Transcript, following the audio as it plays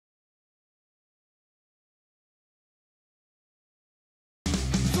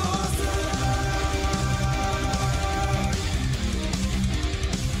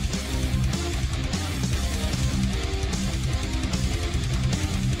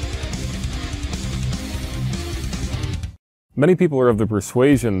Many people are of the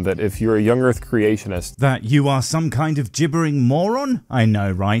persuasion that if you're a young Earth creationist, that you are some kind of gibbering moron? I know,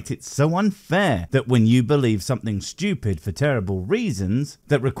 right? It's so unfair that when you believe something stupid for terrible reasons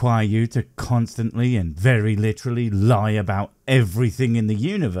that require you to constantly and very literally lie about everything in the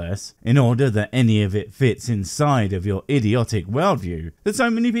universe in order that any of it fits inside of your idiotic worldview, that so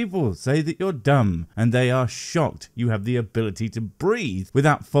many people say that you're dumb and they are shocked you have the ability to breathe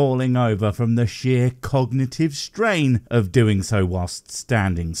without falling over from the sheer cognitive strain of doing so whilst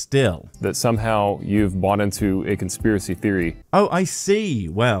standing still. That somehow you've bought into a conspiracy theory. Oh, I see.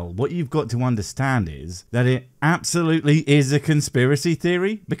 Well, what you've got to understand is that it absolutely is a conspiracy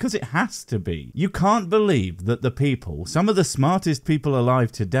theory, because it has to be. You can't believe that the people, some of the smartest people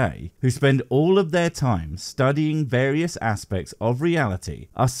alive today, who spend all of their time studying various aspects of reality,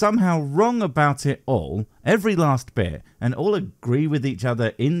 are somehow wrong about it all, every last bit, and all agree with each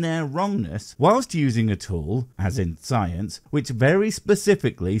other in their wrongness, whilst using a tool, as in science, which very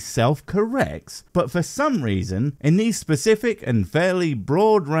specifically self-corrects, but for some reason, in these specific and fairly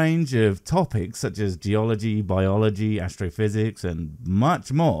broad range of topics such as geology, biology, astrophysics, and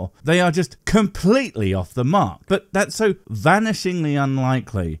much more, they are just completely off the mark. But that's so vanishingly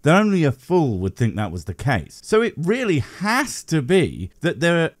unlikely that only a fool would think that was the case. So it really has to be that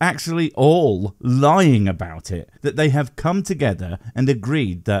they're actually all lying about it, that they have come together and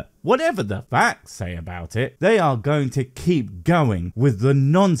agreed that whatever the facts say about it, they are going to keep going with the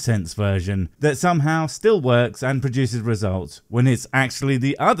nonsense version that somehow still works and produces results when it's actually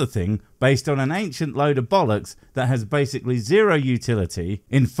the other thing based on an ancient load of bollocks that has basically zero utility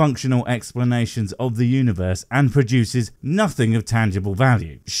in functional explanations of the universe and produces nothing of tangible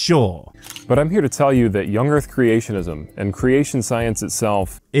value. Sure. But I'm here to tell you that young Earth creationism and creation science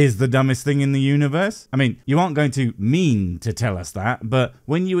itself is the dumbest thing in the universe. I mean, you aren't going to mean to tell us that, but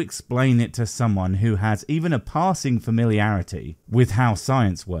when you explain it to someone who has even a passing familiarity with how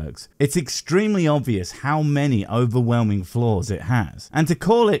science works, it's extremely obvious how many overwhelming flaws it has. And to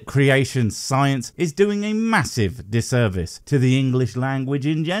call it creation science is doing a massive disservice to the English language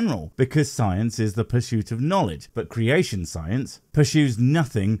in general, because science is the pursuit of knowledge, but creation science pursues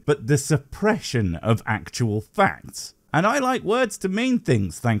nothing but the suppression of actual facts. And I like words to mean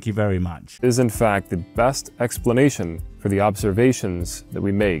things, thank you very much. Is in fact the best explanation for the observations that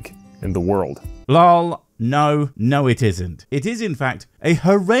we make in the world. Lol. No, it isn't. It is in fact a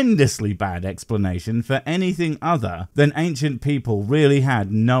horrendously bad explanation for anything other than ancient people really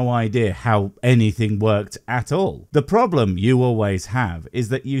had no idea how anything worked at all. The problem you always have is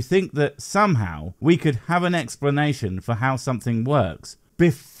that you think that somehow we could have an explanation for how something works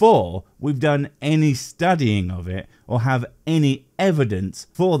before we've done any studying of it or have any evidence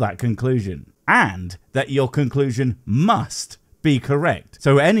for that conclusion, and that your conclusion must be correct.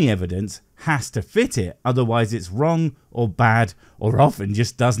 So any evidence has to fit it, otherwise it's wrong or bad or often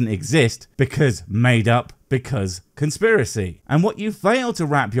just doesn't exist because made up, because conspiracy. And what you fail to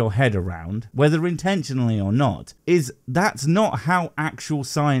wrap your head around, whether intentionally or not, is that's not how actual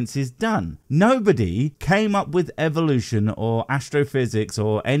science is done. Nobody came up with evolution or astrophysics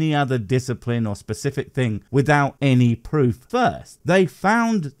or any other discipline or specific thing without any proof first. They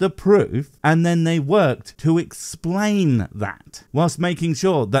found the proof and then they worked to explain that, whilst making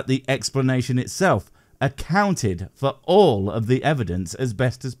sure that the explanation itself accounted for all of the evidence as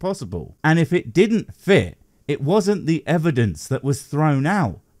best as possible. And if it didn't fit, it wasn't the evidence that was thrown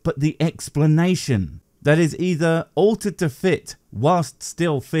out, but the explanation that is either altered to fit whilst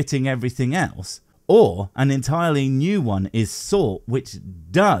still fitting everything else, or an entirely new one is sought which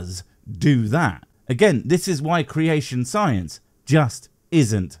does do that. Again, this is why creation science just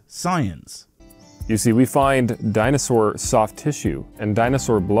isn't science. You see, we find dinosaur soft tissue and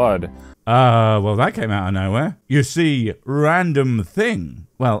dinosaur blood. Well, that came out of nowhere. You see, random thing.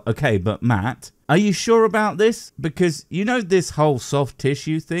 Well, okay, but Matt, are you sure about this? Because you know this whole soft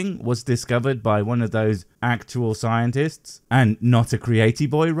tissue thing was discovered by one of those actual scientists and not a creaty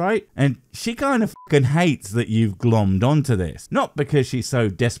boy, right? And she kind of fucking hates that you've glommed onto this. Not because she's so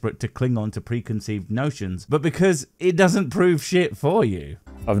desperate to cling on to preconceived notions, but because it doesn't prove shit for you.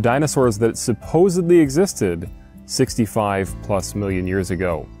 Of dinosaurs that supposedly existed 65 plus million years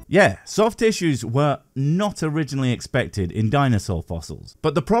ago. Yeah, soft tissues were not originally expected in dinosaur fossils.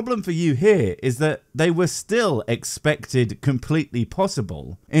 But the problem for you here is that they were still expected completely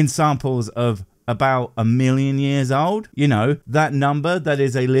possible in samples of about 1 million years old. You know, that number that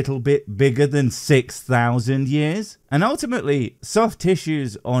is a little bit bigger than 6,000 years. And ultimately, soft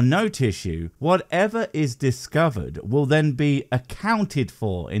tissues or no tissue, whatever is discovered will then be accounted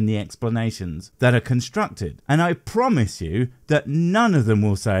for in the explanations that are constructed. And I promise you that none of them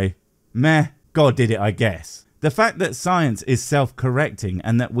will say, meh, God did it, I guess. The fact that science is self-correcting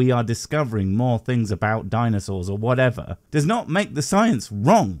and that we are discovering more things about dinosaurs or whatever does not make the science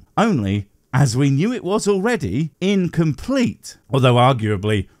wrong, only, as we knew it was already, incomplete. Although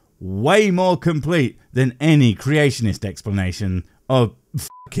arguably way more complete than any creationist explanation of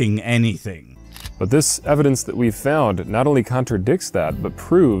fucking anything. But this evidence that we've found not only contradicts that, but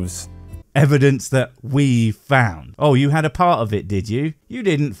proves evidence that we found. Oh, you had a part of it, did you? You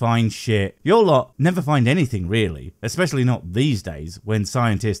didn't find shit. Your lot never find anything, really. Especially not these days, when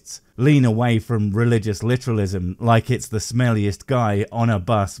scientists lean away from religious literalism like it's the smelliest guy on a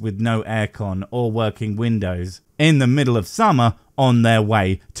bus with no aircon or working windows in the middle of summer on their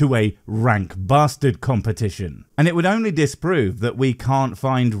way to a rank bastard competition. And it would only disprove that we can't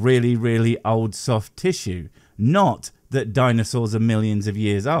find really, really old soft tissue, not that dinosaurs are millions of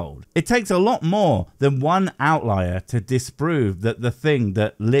years old. It takes a lot more than one outlier to disprove that the thing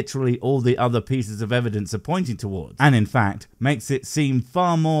that literally all the other pieces of evidence are pointing towards, and in fact makes it seem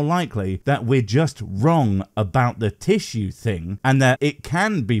far more likely that we're just wrong about the tissue thing and that it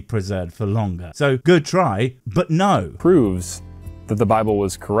can be preserved for longer. So good try, but no. Proves that the Bible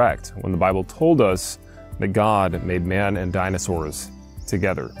was correct when the Bible told us that God made man and dinosaurs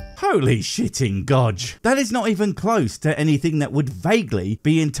together. Holy shitting godge. That is not even close to anything that would vaguely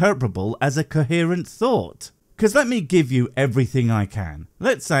be interpretable as a coherent thought. Because let me give you everything I can.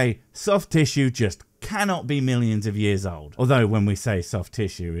 Let's say soft tissue just cannot be millions of years old. Although when we say soft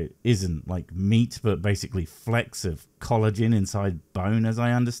tissue, it isn't like meat, but basically flecks of collagen inside bone, as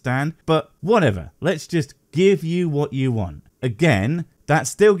I understand. But whatever, let's just give you what you want. Again, that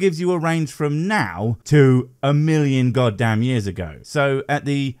still gives you a range from now to 1,000,000 goddamn years ago. So at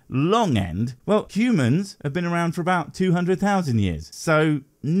the long end, well, humans have been around for about 200,000 years. So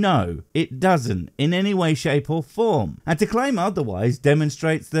no, it doesn't in any way, shape or form. And to claim otherwise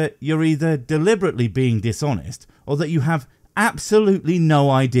demonstrates that you're either deliberately being dishonest or that you have absolutely no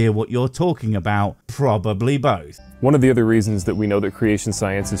idea what you're talking about, probably both. One of the other reasons that we know that creation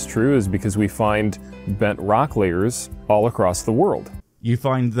science is true is because we find bent rock layers all across the world. You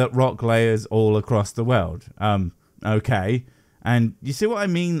find that rock layers all across the world. Okay. And you see what I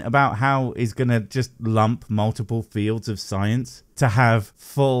mean about how it's going to just lump multiple fields of science to have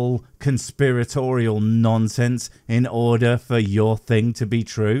full conspiratorial nonsense in order for your thing to be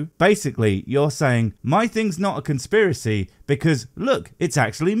true? Basically, you're saying, my thing's not a conspiracy because, look, it's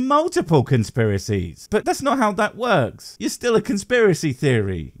actually multiple conspiracies. But that's not how that works. You're still a conspiracy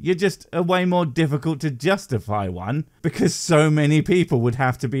theory. You're just a way more difficult to justify one because so many people would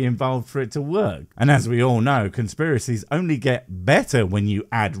have to be involved for it to work. And as we all know, conspiracies only get better when you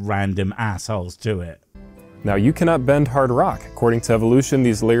add random assholes to it. Now, you cannot bend hard rock. According to evolution,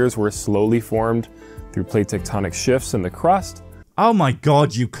 these layers were slowly formed through plate tectonic shifts in the crust. Oh my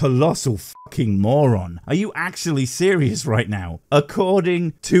god, you colossal fucking moron. Are you actually serious right now?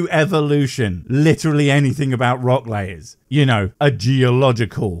 According to evolution, literally anything about rock layers. You know, a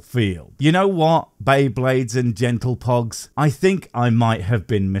geological field. You know what, Beyblades and gentle pogs? I think I might have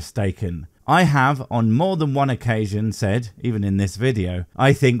been mistaken. I have, on more than one occasion, said, even in this video,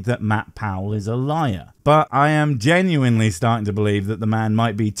 I think that Matt Powell is a liar. But I am genuinely starting to believe that the man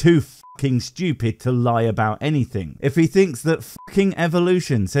might be too fucking stupid to lie about anything. If he thinks that fucking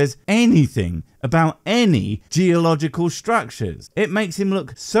evolution says anything about any geological structures, it makes him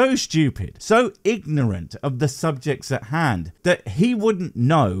look so stupid, so ignorant of the subjects at hand, that he wouldn't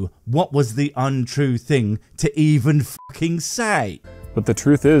know what was the untrue thing to even fucking say. But the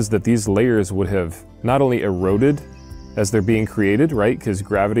truth is that these layers would have not only eroded as they're being created, right? Because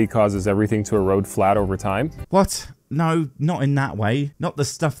gravity causes everything to erode flat over time. What? No, not in that way. Not the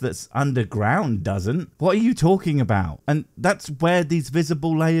stuff that's underground doesn't. What are you talking about? And that's where these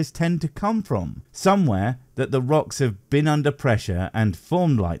visible layers tend to come from. Somewhere that the rocks have been under pressure and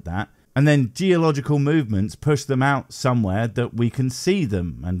formed like that, and then geological movements push them out somewhere that we can see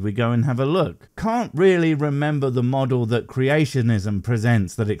them and we go and have a look. Can't really remember the model that creationism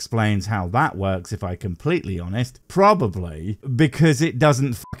presents that explains how that works, if I'm completely honest. Probably because it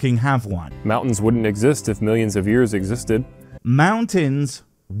doesn't fucking have one. Mountains wouldn't exist if millions of years existed. Mountains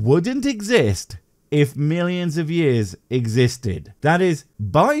wouldn't exist if millions of years existed. That is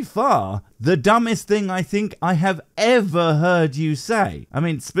by far the dumbest thing I think I have ever heard you say. I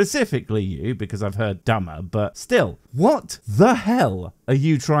mean, specifically you, because I've heard dumber, but still, what the hell are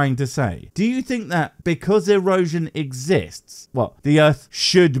you trying to say? Do you think that because erosion exists, what, the Earth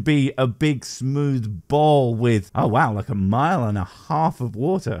should be a big smooth ball with, oh wow, like 1.5 miles of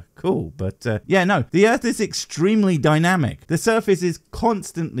water? Cool, but yeah, no, the Earth is extremely dynamic. The surface is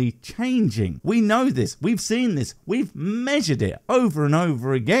constantly changing. We know this, we've seen this, we've measured it over and over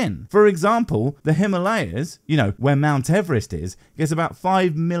over again. For example, the Himalayas, you know, where Mount Everest is, gets about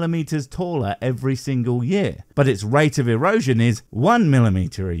 5 millimeters taller every single year, but its rate of erosion is 1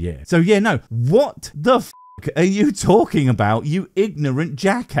 millimeter a year. So yeah, no, what the f are you talking about, you ignorant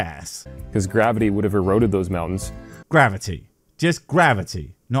jackass? Because gravity would have eroded those mountains. Gravity. Just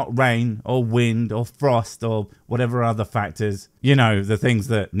gravity. Not rain or wind or frost or whatever other factors. You know, the things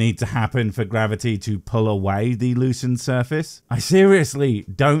that need to happen for gravity to pull away the loosened surface. I seriously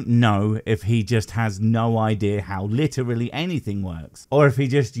don't know if he just has no idea how literally anything works. Or if he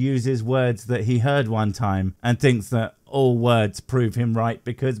just uses words that he heard one time and thinks that all words prove him right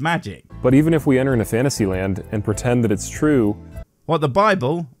because magic. But even if we enter into fantasy land and pretend that it's true... What, the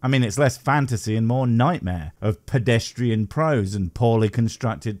Bible? I mean, it's less fantasy and more nightmare of pedestrian prose and poorly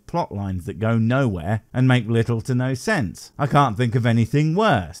constructed plot lines that go nowhere and make little to no sense. I can't think of anything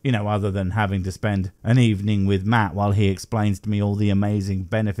worse, you know, other than having to spend an evening with Matt while he explains to me all the amazing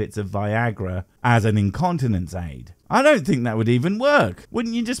benefits of Viagra as an incontinence aid. I don't think that would even work.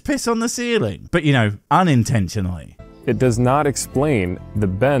 Wouldn't you just piss on the ceiling? But, you know, unintentionally. It does not explain the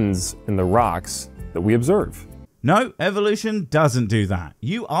bends in the rocks that we observe. No, evolution doesn't do that.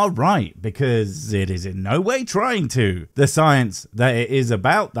 You are right, because it is in no way trying to. The science that it is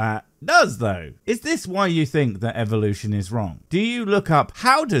about that does, though. Is this why you think that evolution is wrong? Do you look up,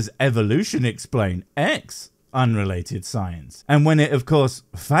 how does evolution explain X? Unrelated science. And when it, of course,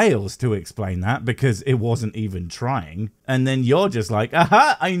 fails to explain that because it wasn't even trying, and then you're just like,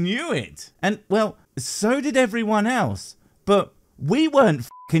 aha, I knew it. And, well, so did everyone else. But we weren't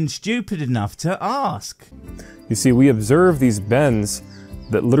f***ing stupid enough to ask. You see, we observe these bends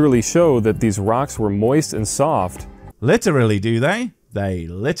that literally show that these rocks were moist and soft. Literally, do they? They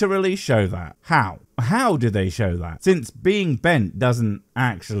literally show that. How? How do they show that? Since being bent doesn't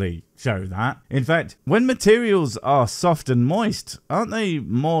actually show that. In fact, when materials are soft and moist, aren't they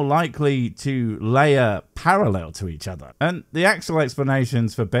more likely to layer parallel to each other? And the actual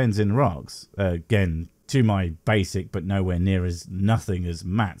explanations for bends in rocks, again, to my basic but nowhere near as nothing as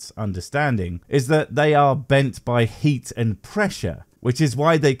Matt's understanding, is that they are bent by heat and pressure, which is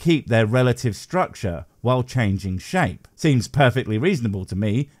why they keep their relative structure while changing shape. Seems perfectly reasonable to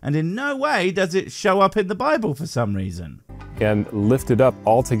me, and in no way does it show up in the Bible for some reason. And lifted up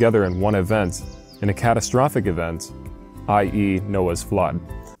all together in one event, in a catastrophic event, i.e. Noah's flood.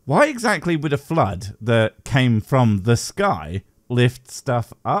 Why exactly would a flood that came from the sky lift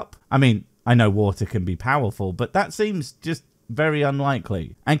stuff up? I mean, I know water can be powerful, but that seems just very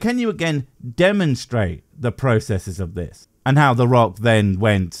unlikely. And can you again demonstrate the processes of this? And how the rock then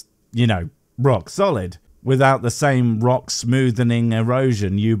went, you know, rock solid, without the same rock smoothening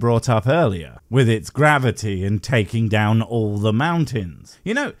erosion you brought up earlier, with its gravity and taking down all the mountains.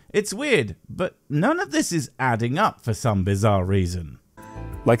 You know, it's weird, but none of this is adding up for some bizarre reason.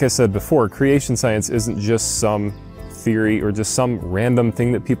 Like I said before, creation science isn't just some theory or just some random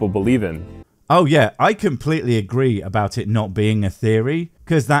thing that people believe in. Oh yeah, I completely agree about it not being a theory,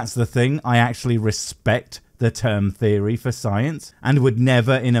 because that's the thing, I actually respect the term theory for science, and would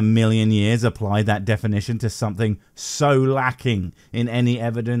never in a million years apply that definition to something so lacking in any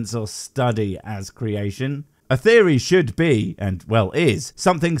evidence or study as creation. A theory should be, and well is,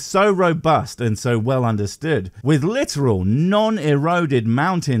 something so robust and so well understood, with literal, non-eroded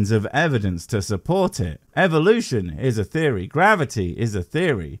mountains of evidence to support it. Evolution is a theory, gravity is a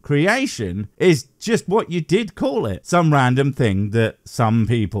theory, creation is just what you did call it, some random thing that some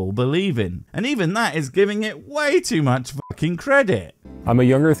people believe in. And even that is giving it way too much fucking credit. I'm a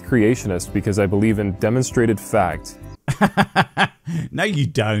young earth creationist because I believe in demonstrated fact. No, you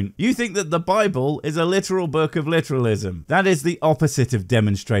don't. You think that the Bible is a literal book of literalism. That is the opposite of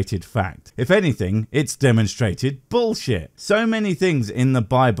demonstrated fact. If anything, it's demonstrated bullshit. So many things in the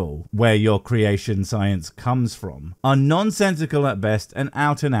Bible, where your creation science comes from, are nonsensical at best and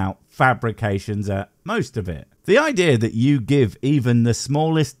out fabrications at most of it. The idea that you give even the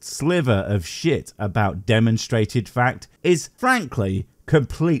smallest sliver of shit about demonstrated fact is, frankly,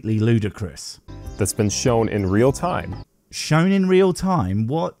 completely ludicrous. That's been shown in real time. Shown in real time?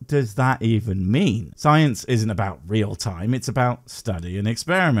 What does that even mean? Science isn't about real time, it's about study and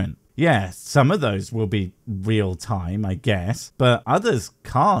experiment. Yeah, some of those will be real time, I guess, but others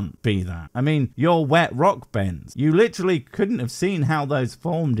can't be that. I mean, your wet rock bends. You literally couldn't have seen how those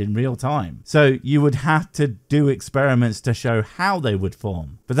formed in real time. So you would have to do experiments to show how they would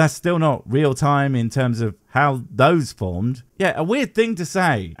form. But that's still not real time in terms of how those formed. Yeah, a weird thing to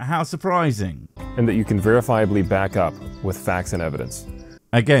say. How surprising. And that you can verifiably back up with facts and evidence.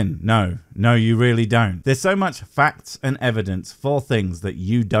 Again, no, you really don't. There's so much facts and evidence for things that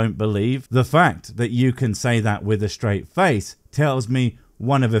you don't believe. The fact that you can say that with a straight face tells me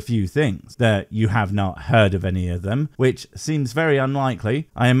one of a few things, that you have not heard of any of them, which seems very unlikely.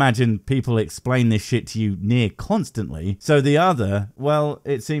 I imagine people explain this shit to you near constantly. So the other, well,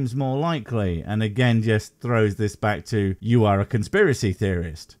 it seems more likely, and again just throws this back to you are a conspiracy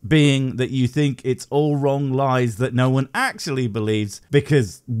theorist, being that you think it's all wrong lies that no one actually believes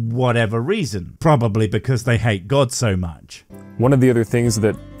because whatever reason, probably because they hate God so much. One of the other things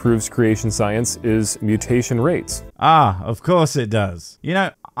that proves creation science is mutation rates. Ah, of course it does. You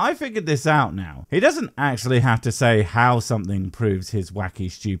know, I figured this out now. He doesn't actually have to say how something proves his wacky,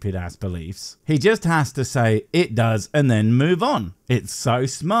 stupid ass beliefs. He just has to say it does and then move on. It's so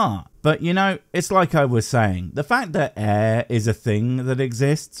smart. But you know, it's like I was saying, the fact that air is a thing that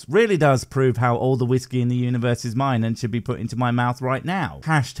exists really does prove how all the whiskey in the universe is mine and should be put into my mouth right now.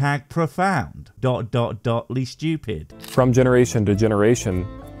 Hashtag profound. ... stupid. From generation to generation,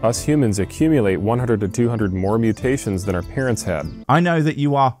 us humans accumulate 100 to 200 more mutations than our parents had. I know that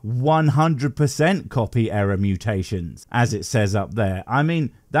you are 100% copy error mutations, as it says up there. I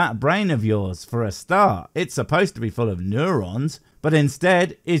mean, that brain of yours, for a start, it's supposed to be full of neurons, but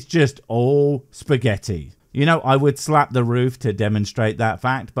instead it's just all spaghetti. You know, I would slap the roof to demonstrate that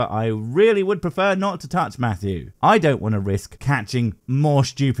fact, but I really would prefer not to touch Matthew. I don't want to risk catching more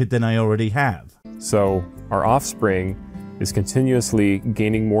stupid than I already have. So, our offspring is continuously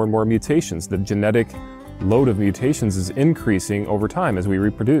gaining more and more mutations. The genetic load of mutations is increasing over time as we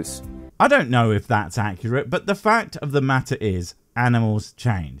reproduce. I don't know if that's accurate, but the fact of the matter is, animals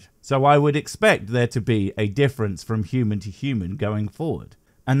change. So I would expect there to be a difference from human to human going forward.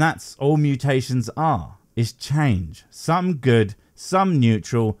 And that's all mutations are, is change. Some good, some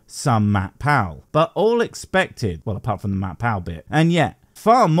neutral, some Matt Powell. But all expected, well, apart from the Matt Powell bit. And yet,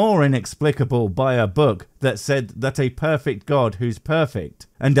 far more inexplicable by a book that said that a perfect God who's perfect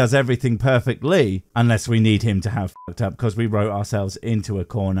and does everything perfectly, unless we need him to have fucked up because we wrote ourselves into a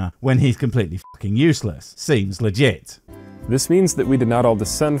corner when he's completely fucking useless, seems legit. This means that we did not all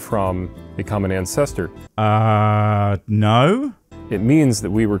descend from a common ancestor. No? It means that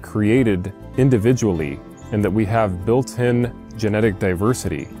we were created individually and that we have built-in genetic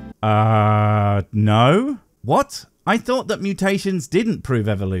diversity. No? What? I thought that mutations didn't prove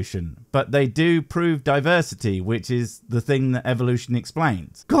evolution, but they do prove diversity, which is the thing that evolution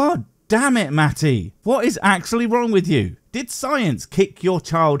explains. God damn it, Matty! What is actually wrong with you? Did science kick your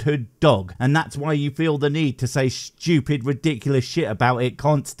childhood dog, and that's why you feel the need to say stupid, ridiculous shit about it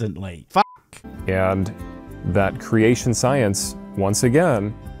constantly? Fuck! And that creation science, once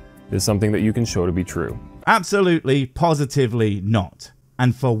again, is something that you can show to be true. Absolutely, positively not.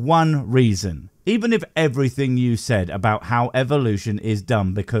 And for one reason. Even if everything you said about how evolution is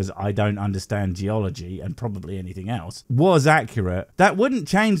dumb because I don't understand geology and probably anything else was accurate, that wouldn't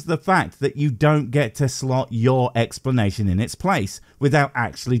change the fact that you don't get to slot your explanation in its place without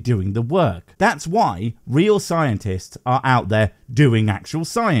actually doing the work. That's why real scientists are out there doing actual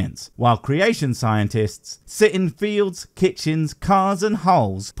science, while creation scientists sit in fields, kitchens, cars and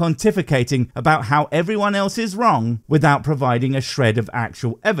holes pontificating about how everyone else is wrong without providing a shred of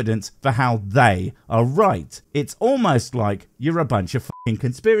actual evidence for how they are right. It's almost like you're a bunch of fucking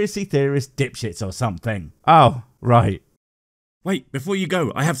conspiracy theorist dipshits or something. Oh, right. Wait, before you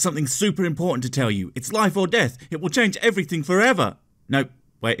go, I have something super important to tell you. It's life or death. It will change everything forever. Nope,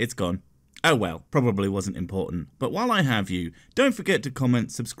 wait, it's gone. Oh well, probably wasn't important. But while I have you, don't forget to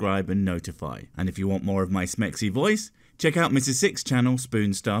comment, subscribe and notify. And if you want more of my smexy voice, check out Mrs. Six's channel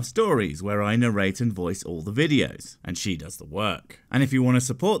Spoonstaff Stories, where I narrate and voice all the videos, and she does the work. And if you want to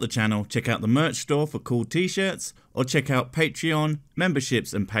support the channel, check out the merch store for cool t-shirts, or check out Patreon,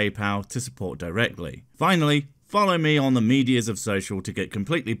 memberships and PayPal to support directly. Finally, follow me on the medias of social to get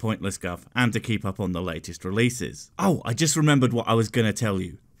completely pointless guff and to keep up on the latest releases. Oh, I just remembered what I was going to tell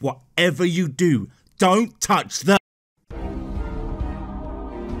you. Whatever you do, don't touch the